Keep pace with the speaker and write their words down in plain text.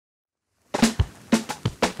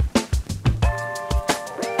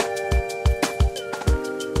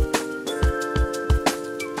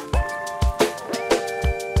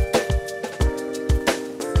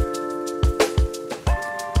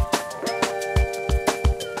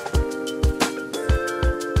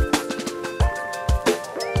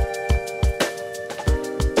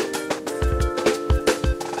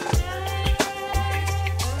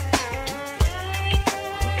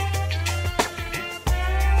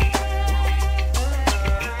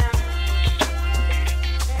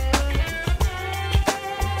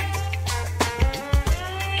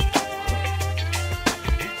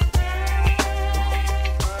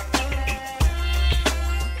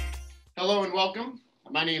welcome.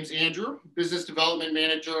 My name is Andrew, Business Development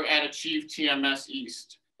Manager at Achieve TMS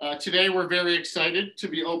East. Today, we're very excited to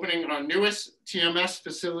be opening our newest TMS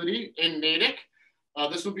facility in Natick.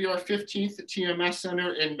 This will be our 15th TMS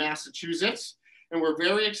center in Massachusetts, and we're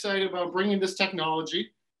very excited about bringing this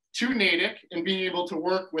technology to Natick and being able to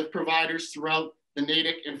work with providers throughout the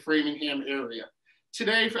Natick and Framingham area.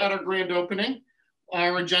 Today, at our grand opening,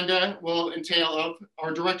 our agenda will entail of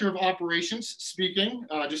our Director of Operations speaking,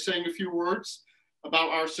 just saying a few words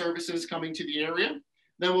about our services coming to the area.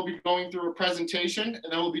 Then we'll be going through a presentation, and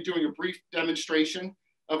then we'll be doing a brief demonstration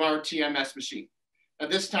of our TMS machine. At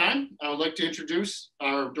this time, I would like to introduce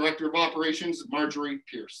our Director of Operations, Marjorie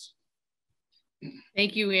Pierce.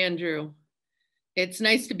 Thank you, Andrew. It's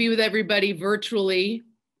nice to be with everybody virtually.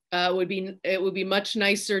 It would be much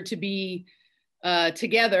nicer to be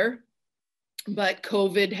together, but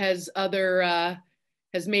COVID has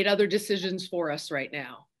made other decisions for us right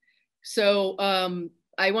now. So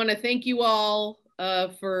I want to thank you all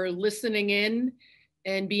for listening in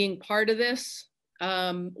and being part of this.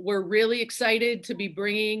 We're really excited to be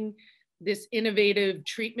bringing this innovative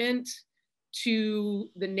treatment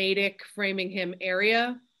to the Natick, Framingham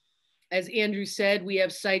area. As Andrew said, we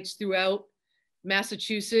have sites throughout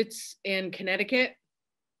Massachusetts and Connecticut.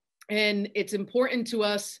 And it's important to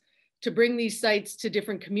us to bring these sites to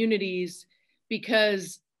different communities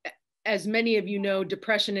because, as many of you know,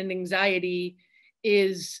 depression and anxiety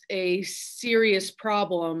is a serious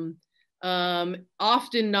problem,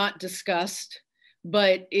 often not discussed,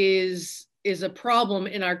 but is a problem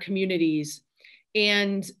in our communities.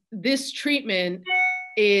 And this treatment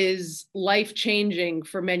is life-changing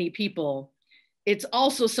for many people. It's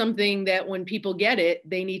also something that when people get it,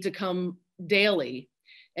 they need to come daily.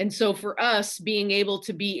 And so for us, being able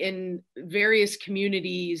to be in various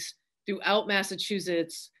communities throughout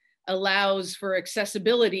Massachusetts allows for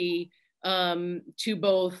accessibility to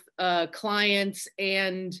both clients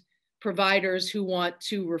and providers who want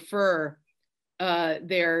to refer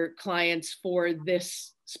their clients for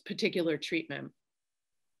this particular treatment.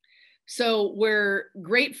 So we're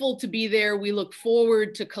grateful to be there. We look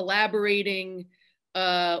forward to collaborating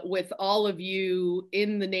with all of you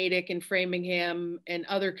in the Natick and Framingham and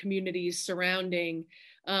other communities surrounding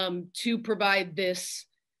to provide this,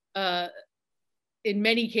 in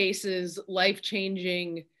many cases,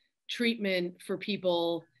 life-changing treatment for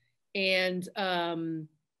people. And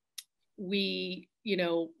we're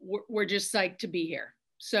just psyched to be here.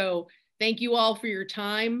 So thank you all for your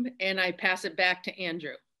time, and I pass it back to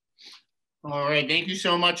Andrew. All right, thank you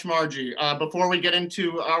so much, Margie. Before we get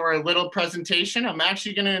into our little presentation, I'm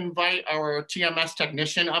actually going to invite our TMS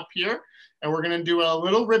technician up here, and we're going to do a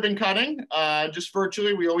little ribbon cutting, just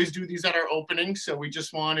virtually. We always do these at our opening, so we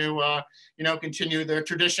just want to, continue the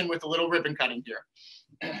tradition with a little ribbon cutting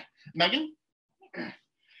here. Megan?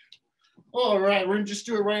 All right, we're going to just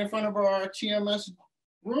do it right in front of our TMS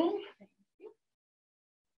room.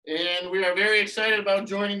 And we are very excited about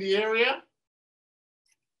joining the area.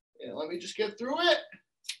 And let me just get through it.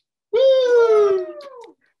 Woo!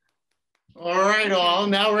 All right, all.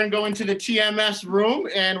 Now we're going to go into the TMS room,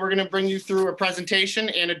 and we're going to bring you through a presentation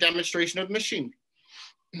and a demonstration of the machine.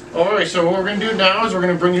 All right, so what we're going to do now is we're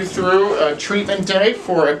going to bring you through a treatment day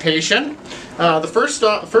for a patient. The first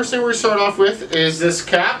thing we're going to start off with is this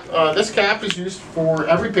cap. This cap is used for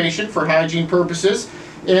every patient for hygiene purposes.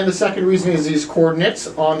 And the second reason is these coordinates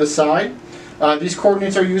on the side. These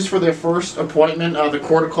coordinates are used for their first appointment, the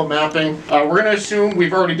cortical mapping. We're going to assume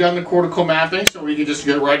we've already done the cortical mapping, so we can just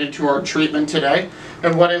get right into our treatment today.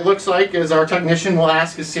 And what it looks like is our technician will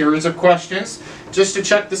ask a series of questions just to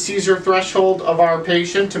check the seizure threshold of our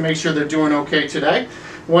patient to make sure they're doing okay today.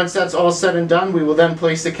 Once that's all said and done, we will then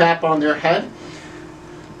place the cap on their head.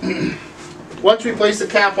 Once we place the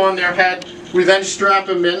cap on their head, we then strap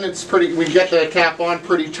them in. We get the cap on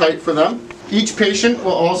pretty tight for them. Each patient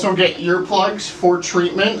will also get earplugs for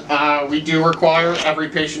treatment. We do require every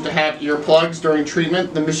patient to have earplugs during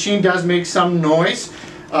treatment. The machine does make some noise,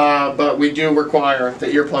 but we do require the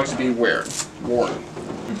earplugs to be worn.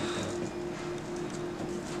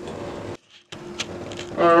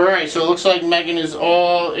 All right, so it looks like Megan is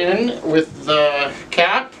all in with the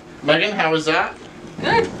cap. Megan, how is that?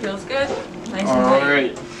 Good, feels good. Nice and all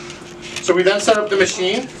right. So we then set up the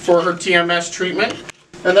machine for her TMS treatment.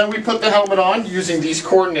 And then we put the helmet on using these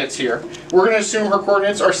coordinates here. We're going to assume her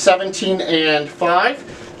coordinates are 17 and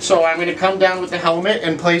 5. So I'm going to come down with the helmet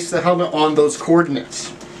and place the helmet on those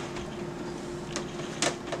coordinates.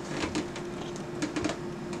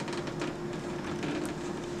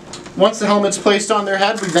 Once the helmet's placed on their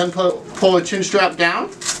head, we then pull a chin strap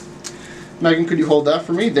down. Megan, could you hold that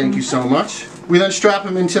for me? Thank you so much. We then strap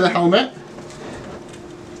them into the helmet.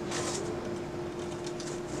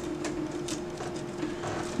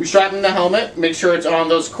 We strap in the helmet, make sure it's on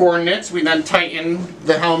those coordinates. We then tighten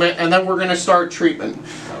the helmet, and then we're going to start treatment.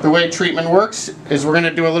 The way treatment works is we're going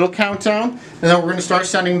to do a little countdown, and then we're going to start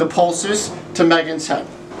sending the pulses to Megan's head.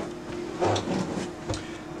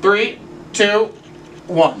 3, 2,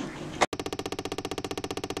 1.